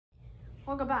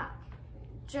Welcome back.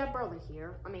 Jeb Burley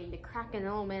here. The Kraken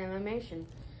Element Animation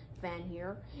fan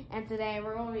here. And today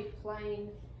we're going to be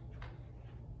playing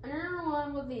another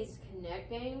one with these Kinect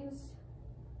games,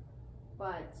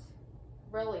 but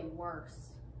really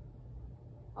worse.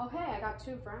 Okay, I got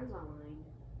 2 friends online.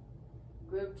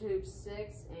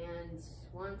 GroupTube6 and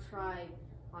one try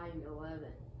I'm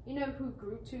 11. You know who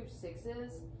GroupTube6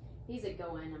 is? He's a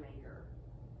Go animator.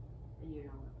 And you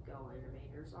know what Go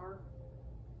animators are.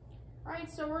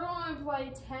 Alright, so we're going to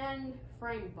play 10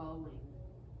 frame bowling.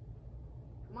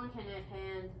 Come on, Kinect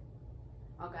hand.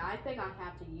 Okay, I think I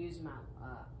have to use my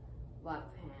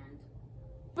left hand.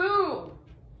 Boom!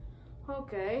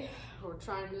 Okay, we're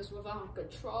trying this without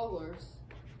controllers.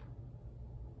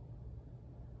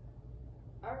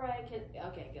 Alright,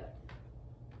 okay, good.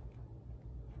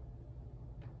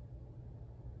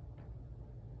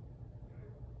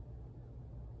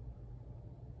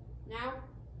 Now?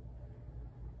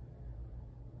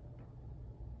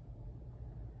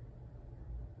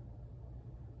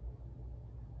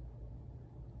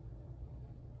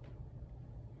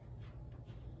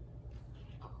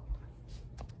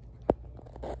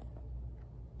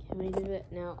 Can we do it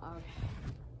now? Okay.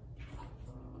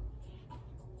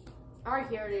 Alright,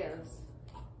 here it is.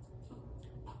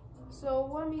 So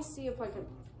let me see if I can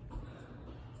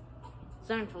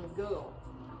sign from Google.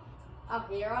 Oh,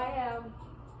 here I am.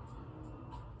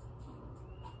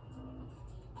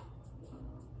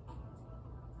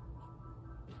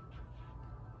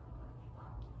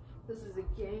 This is a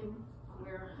game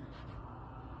where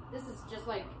this is just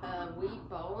like Wii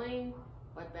bowling,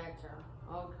 but better.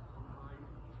 Oh,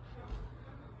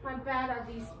 come on. I'm bad at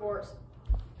these sports.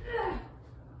 Ugh.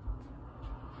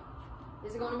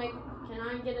 Is it gonna make, can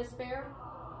I get a spare?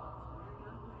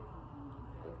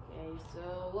 Okay,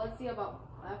 so let's see about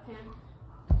left hand.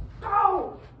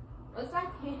 Oh! What's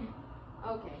that hand?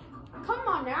 Okay. Come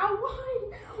on now,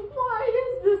 why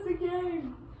is this a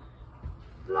game?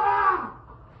 Ah!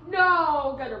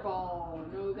 No, gutter ball.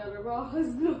 No gutter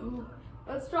balls, no.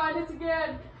 Let's try this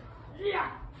again.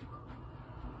 Yeah!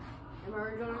 Am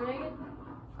I gonna make it?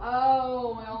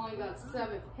 Oh, I only got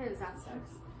 7 pins, that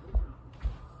sucks.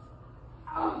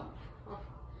 Oh.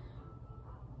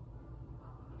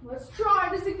 Let's try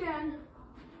this again.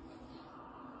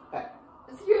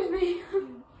 Excuse me.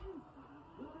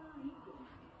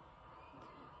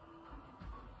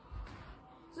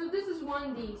 So this is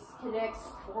one of these Kinect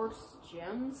sports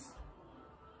gyms.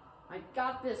 I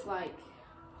got this like,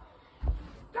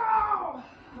 go!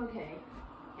 Okay.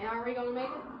 And are we gonna make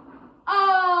it?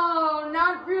 Oh,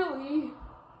 not really.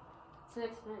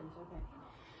 6 pins,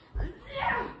 okay.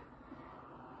 Yeah!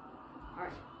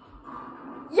 Alright.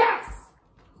 Yes!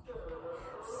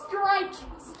 Strike!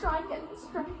 Strike it!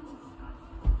 Strike it!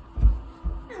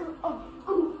 Oh,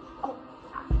 oh, oh.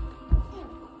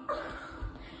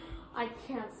 I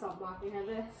can't stop laughing at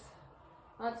this.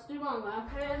 Let's do my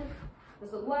left hand.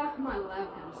 Because my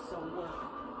left hand is so work.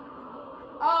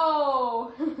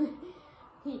 Oh!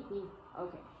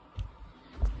 Okay.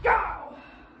 Go!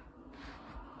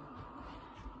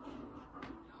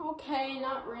 Okay,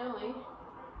 not really.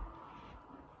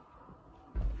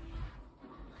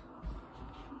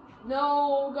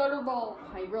 No gutter ball.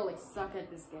 I really suck at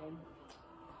this game.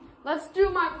 Let's do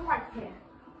my right hand.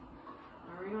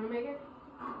 Are we gonna make it?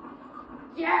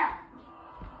 Yeah!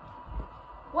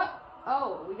 What?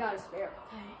 Oh, we got a spare.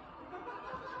 Okay.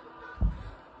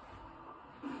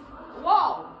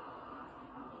 Whoa!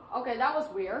 Okay, that was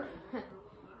weird. Are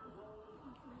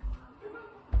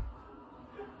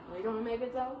we gonna make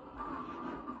it though?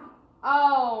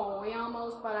 Oh, we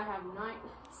almost, but I have 9.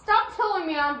 Stop telling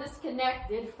me I'm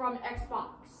disconnected from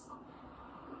Xbox.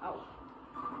 Oh.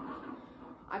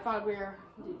 I thought we were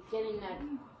getting that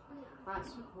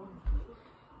last one.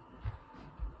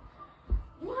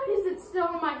 Why is it still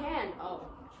in my hand? Oh.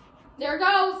 There it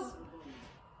goes!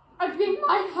 I beat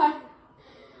my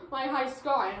high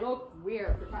score. I look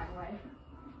weird, by the way.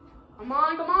 Come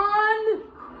on, come on!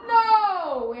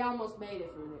 No! We almost made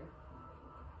it through there.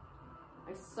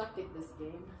 I suck at this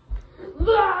game.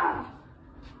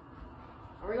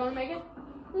 Are we gonna make it?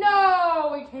 No,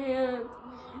 we can't.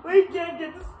 We can't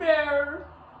get the spare.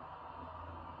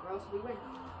 Or else we win.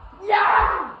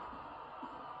 Yeah!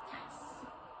 Yes!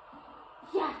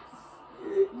 Yes!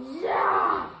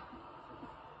 Yeah!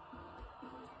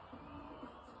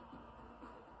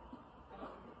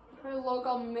 I look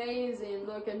amazing.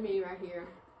 Look at me right here.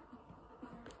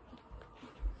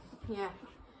 Yeah,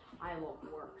 I look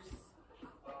worse.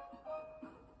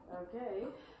 Okay,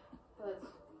 let's.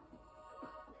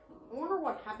 I wonder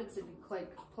what happens if you play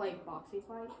boxy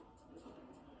fight.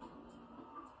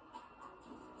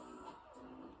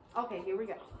 Okay, here we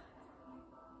go.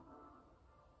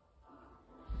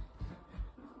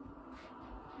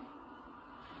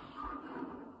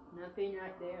 Nothing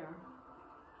right there.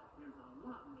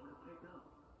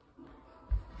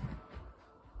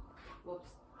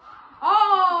 Whoops.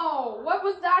 Oh, what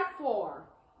was that for?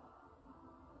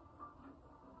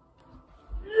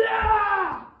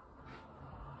 Yeah!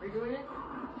 Are you doing it?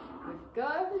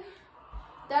 Good.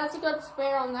 That's a good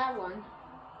spare on that one.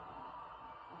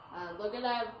 Look at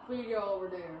that video over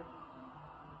there.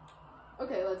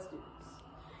 Okay, let's do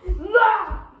this.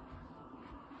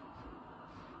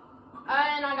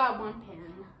 And I got 1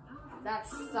 pin. That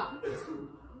sucks.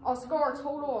 I'll score a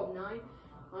total of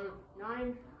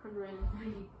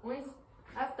 990 points.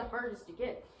 That's the hardest to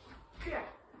get. Yeah.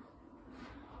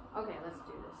 Okay, let's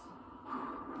do this.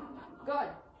 Good.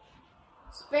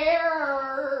 Spare.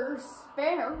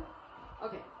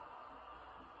 Okay.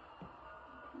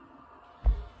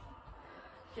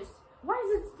 Why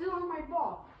is it still on my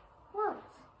ball? What?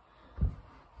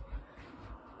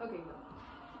 Okay, go.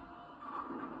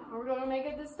 Are we gonna make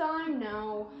it this time?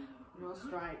 No. No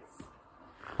strikes.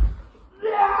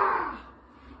 Yeah!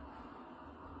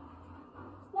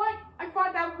 What? I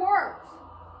thought that worked.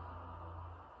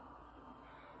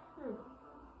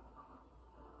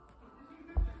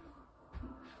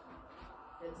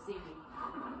 Let's see.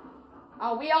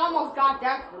 Oh, we almost got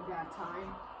that for that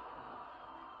time.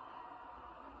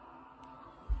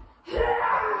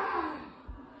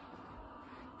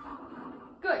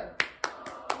 Good.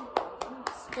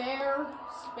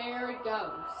 Spare it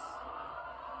goes.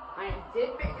 I did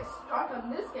make a strike on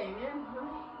this game, man.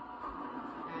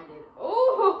 I did.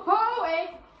 Oh, ho, ho,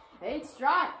 8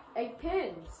 strike, 8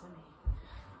 pins.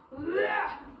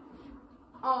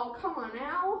 Oh, come on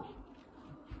now.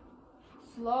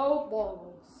 Slow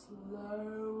ball.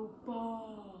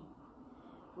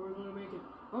 We're gonna make it.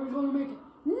 Are we gonna make it?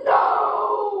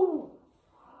 No!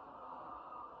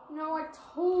 No, I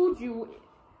told you.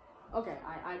 Okay,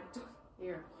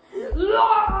 here.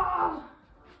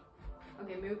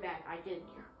 Okay, move back. I get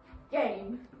here.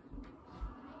 Game.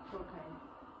 Okay.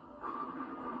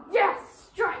 Yes!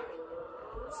 Strike!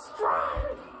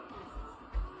 Strike!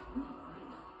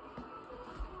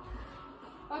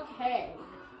 Okay.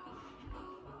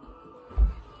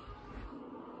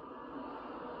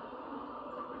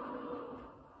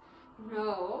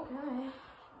 No, okay.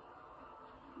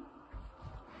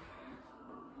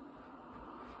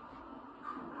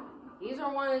 These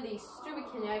are one of these stupid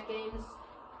Kinect games.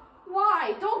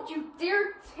 Why? Don't you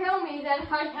dare tell me that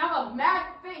I have a mad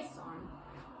face on.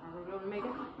 Are we going to make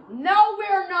it? No,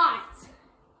 we're not!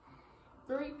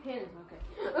 3 pins, okay.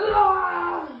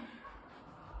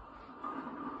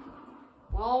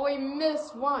 Well, we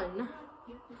missed one.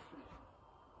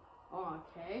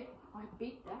 Okay, I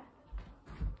beat that.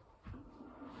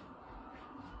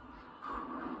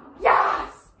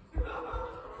 Yes!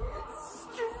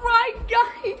 Strike,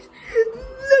 guys!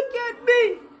 Look at me!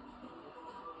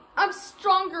 I'm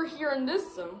stronger here in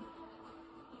this zone.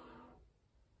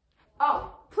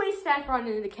 Oh, please stand front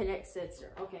in the Kinect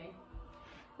sensor, okay?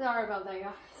 Sorry about that,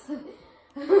 guys.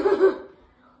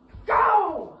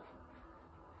 Go!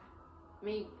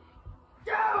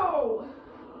 Go!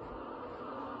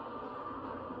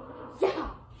 Yeah!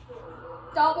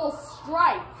 Double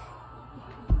strike!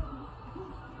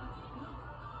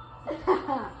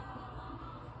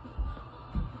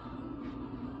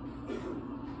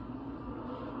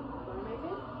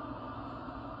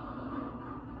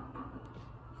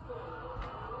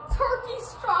 Turkey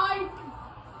strike!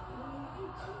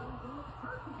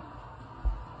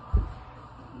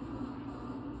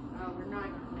 Oh, we're not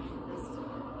gonna make it this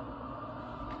time.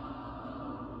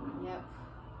 Yep.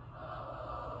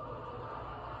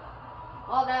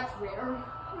 Oh, that's rare.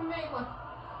 We made one.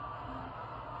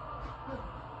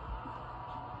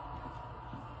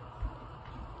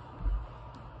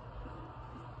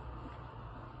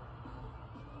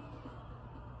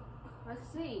 Let's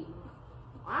see.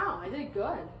 Wow, I did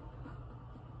good.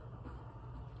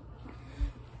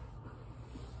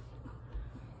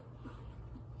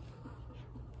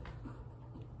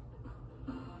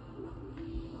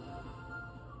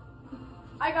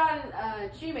 I got an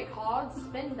achievement called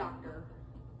Spin Doctor.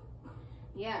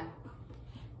 Yeah.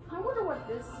 I wonder what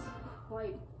this,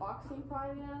 like, boxing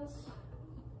fight is.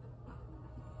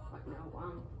 What, no,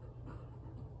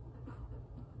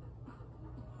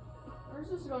 we're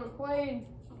just gonna play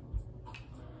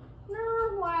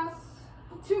our last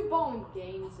 2 bowling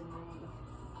games and then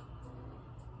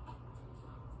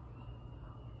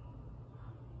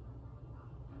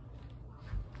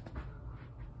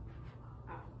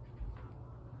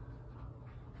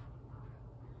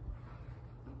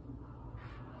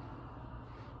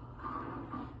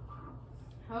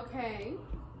Okay.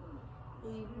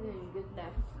 Even good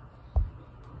stuff.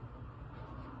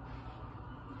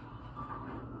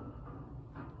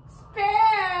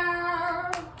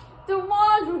 Spare! The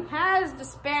one who has the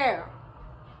spare.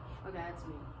 Okay, that's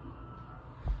me.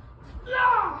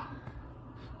 Yeah!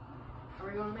 Are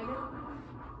we gonna make it?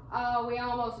 Oh, we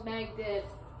almost made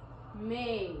this.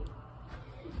 Me.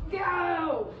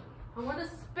 Go! I want to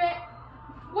spit.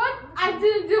 What? I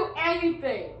didn't do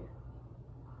anything.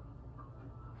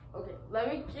 Okay, let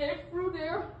me get it through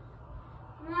there.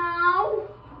 Now.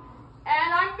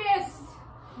 And I missed.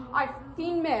 I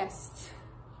fucking missed.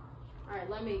 Alright,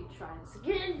 let me try this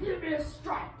again. Give me a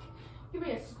strike. Give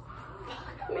me a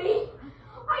fuck me.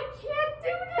 I can't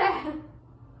do that.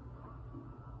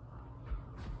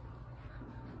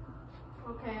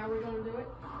 Okay, are we gonna do it?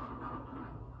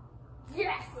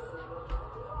 Yes!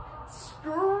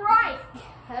 Strike!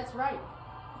 That's right.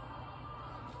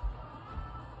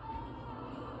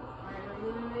 Alright, are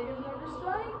you gonna make another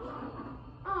strike?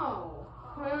 Oh,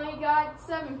 we only got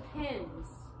 7 pins.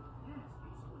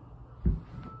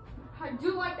 I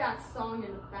do like that song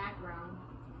in the background.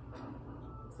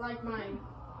 It's like my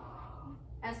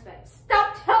aspect.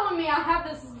 Stop telling me I have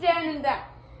to stand in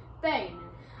that thing.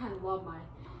 I love my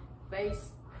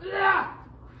face. Ugh!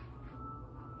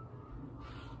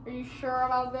 Are you sure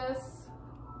about this?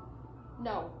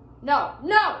 No. No.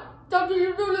 No!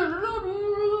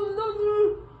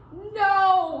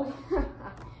 No!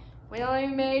 We only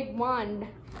made one.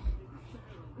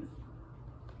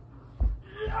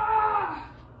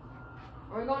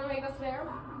 Are we going to make a spare?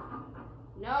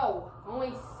 No.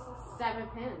 Only 7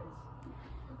 pins.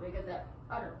 Because that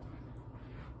other.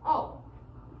 Oh.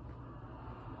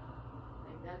 I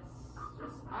think that's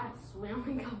just us. We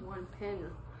only got 1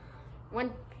 pin.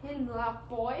 1 pin left,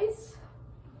 boys.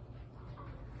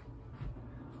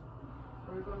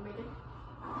 Are we going to make it?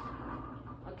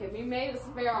 Okay, we made a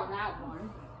spare on that one.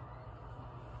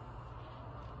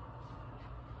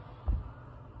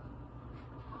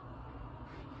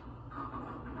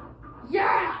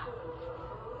 Yeah!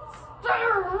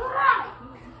 Strike!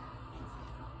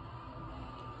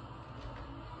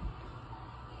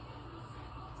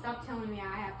 Stop telling me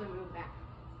I have to move back.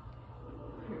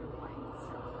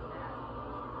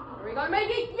 Are we gonna make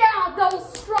it? Yeah! Double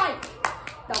strike!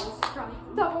 Double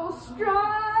strike! Double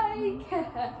strike!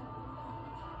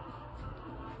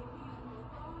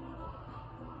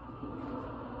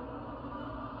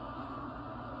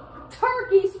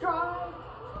 Turkey strike!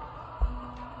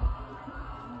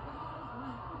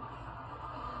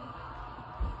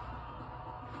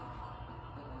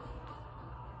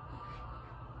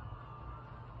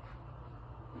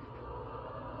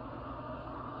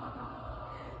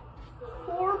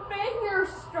 Four-finger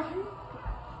strike!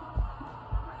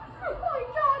 Oh my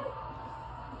god!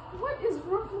 What is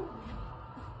wrong?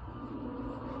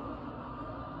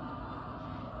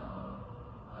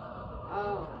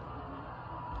 Oh.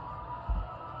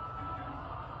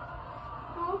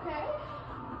 Okay.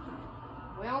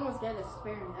 We almost got a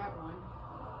spare in that one.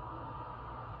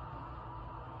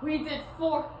 We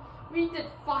did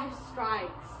 5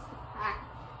 strikes. Ah.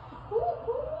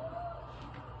 Woo-hoo.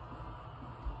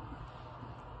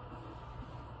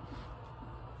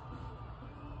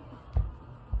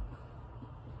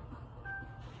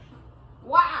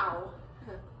 Wow!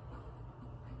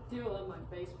 Do let my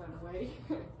face run away.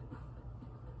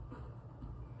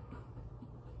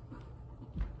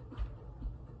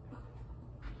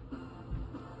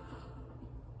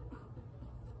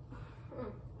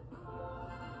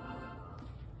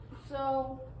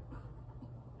 So,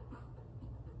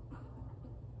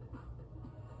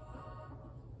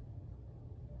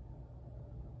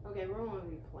 okay, we're going to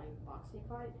be playing boxing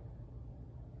fight.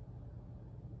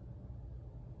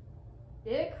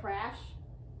 Did it crash?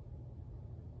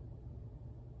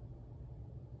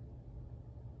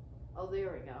 Oh,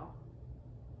 there we go.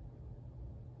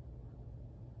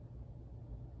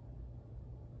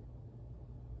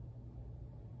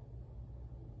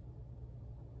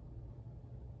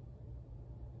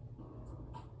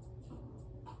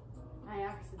 I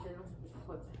accidentally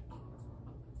flipped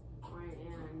my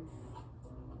end.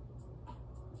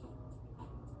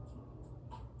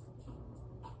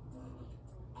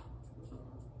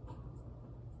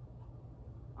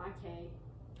 Okay.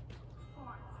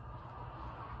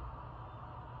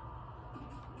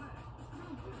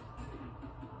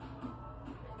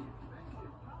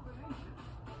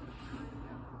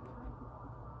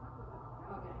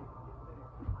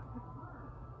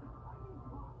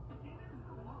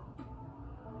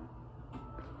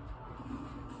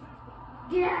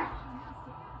 Yeah!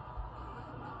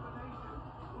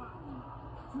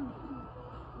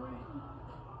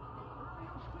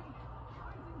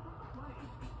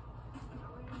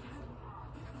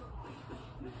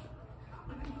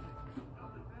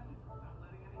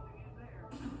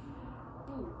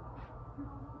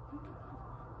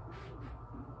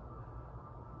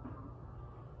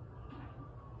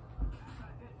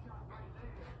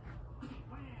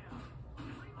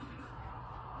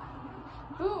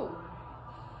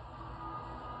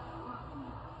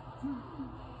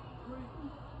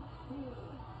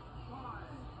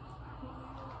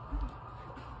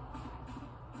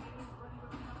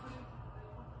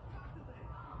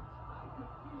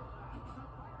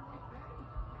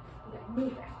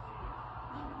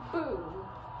 Boom.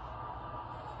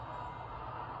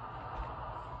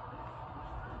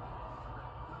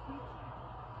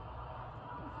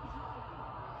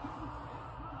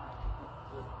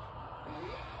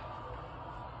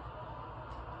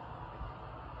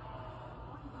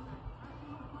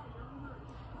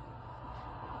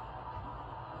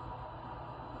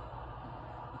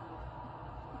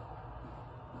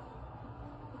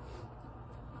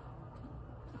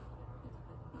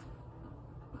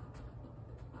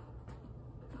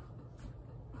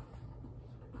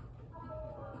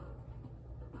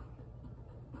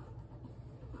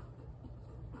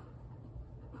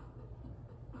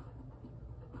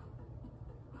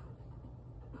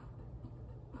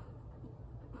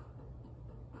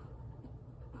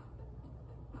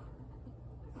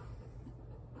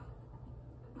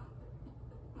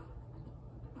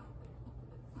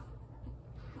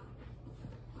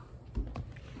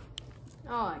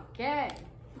 Okay.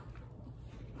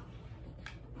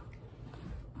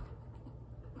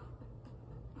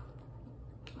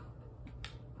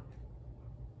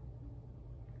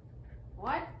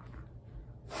 What?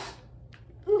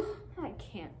 I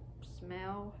can't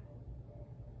smell.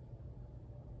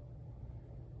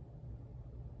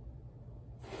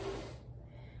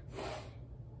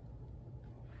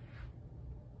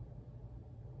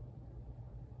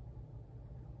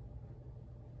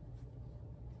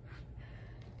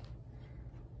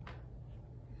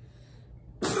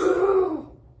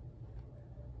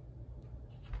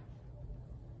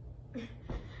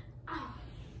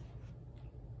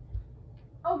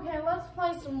 Okay, let's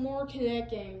play some more Kinect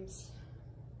games.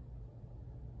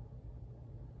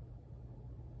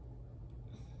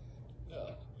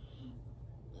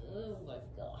 Oh my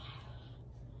god.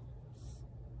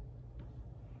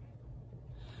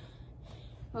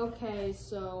 Okay,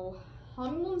 so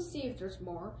I'm gonna see if there's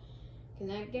more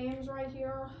Kinect games right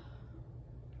here.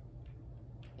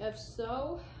 If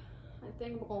so, I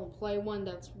think I'm gonna play one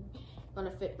that's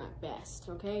gonna fit my best,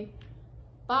 okay?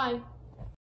 Bye.